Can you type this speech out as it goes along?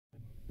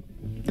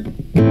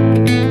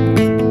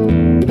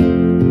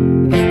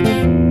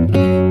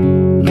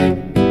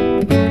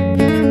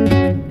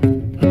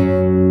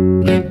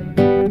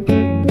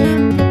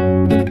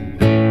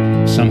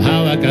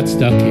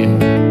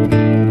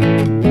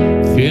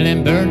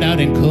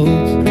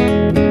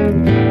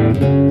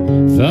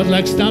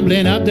like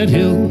stumbling up that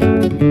hill,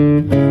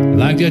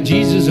 like that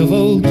Jesus of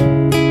old.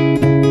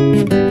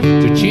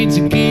 To change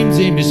the games,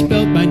 they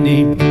misspelled my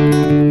name,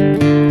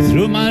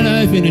 threw my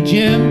life in a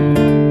jam,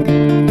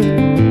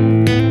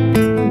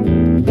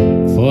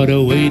 for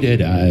the way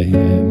that I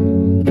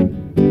am.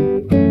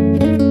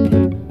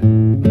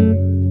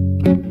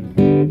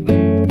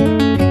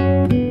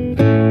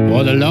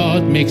 Well, the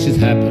Lord makes it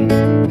happen,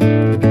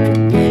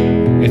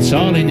 it's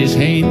all in His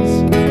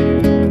hands.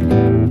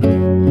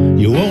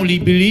 You only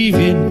believe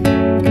in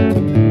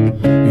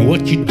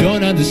what you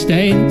don't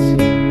understand.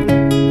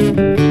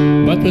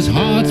 But with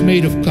hearts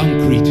made of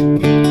concrete,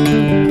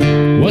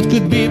 what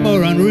could be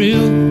more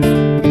unreal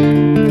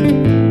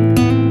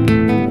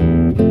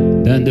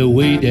than the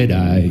way that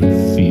I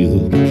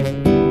feel?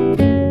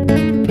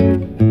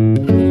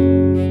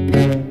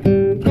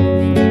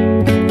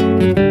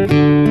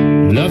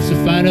 Love's the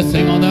finest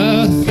thing on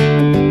earth,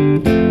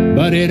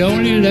 but it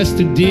only lasts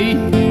a day.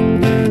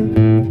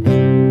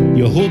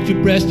 You hold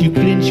your breast, you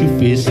clench your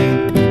fist,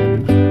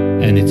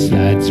 and it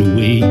slides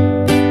away.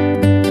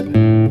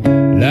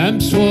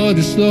 Lambs for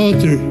the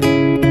slaughter,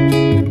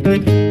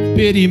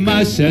 pity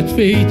my sad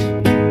fate.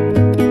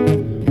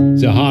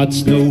 Their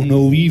hearts know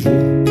no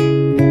evil,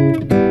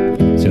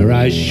 their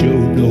eyes show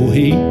no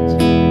hate.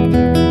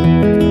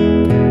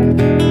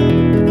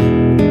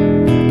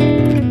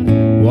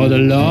 While the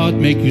Lord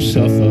make you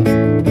suffer,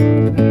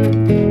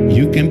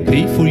 you can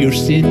pay for your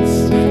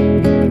sins.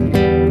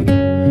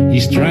 He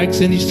strikes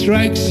and He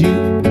strikes you,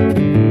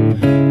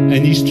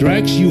 and He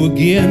strikes you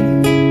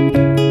again.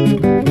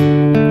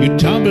 You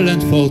tumble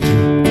and falter,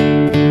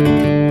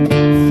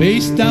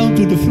 face down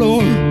to the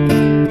floor,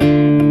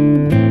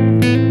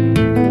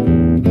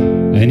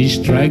 and He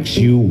strikes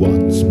you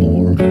once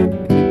more.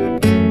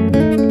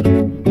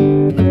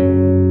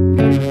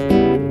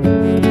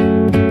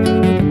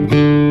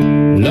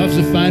 Love's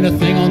the finest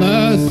thing on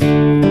earth,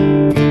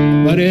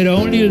 but it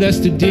only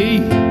lasts a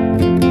day.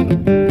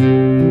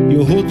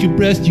 You hold your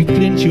breast, you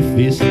clench your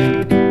fist,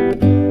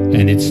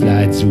 and it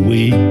slides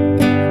away.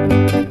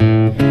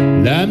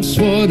 Lambs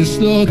for the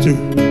slaughter,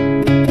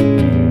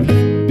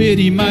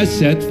 pity my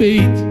sad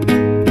fate.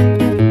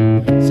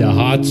 Their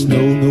hearts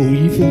know no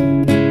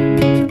evil,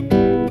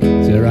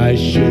 their eyes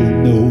show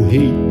no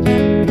hate.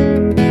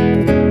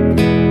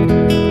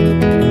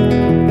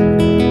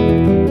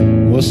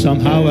 Well,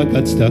 somehow I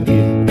got stuck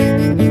here,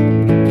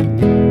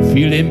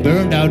 feeling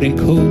burned out and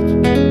cold.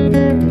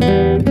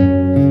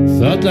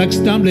 Felt like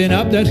stumbling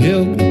up that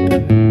hill,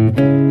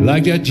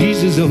 like that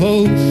Jesus of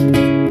old.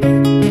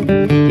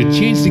 To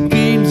change the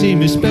games, He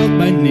misspelled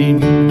my name,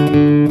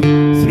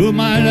 threw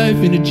my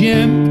life in a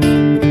jam,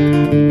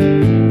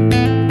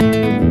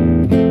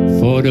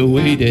 for the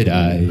way that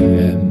I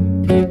am.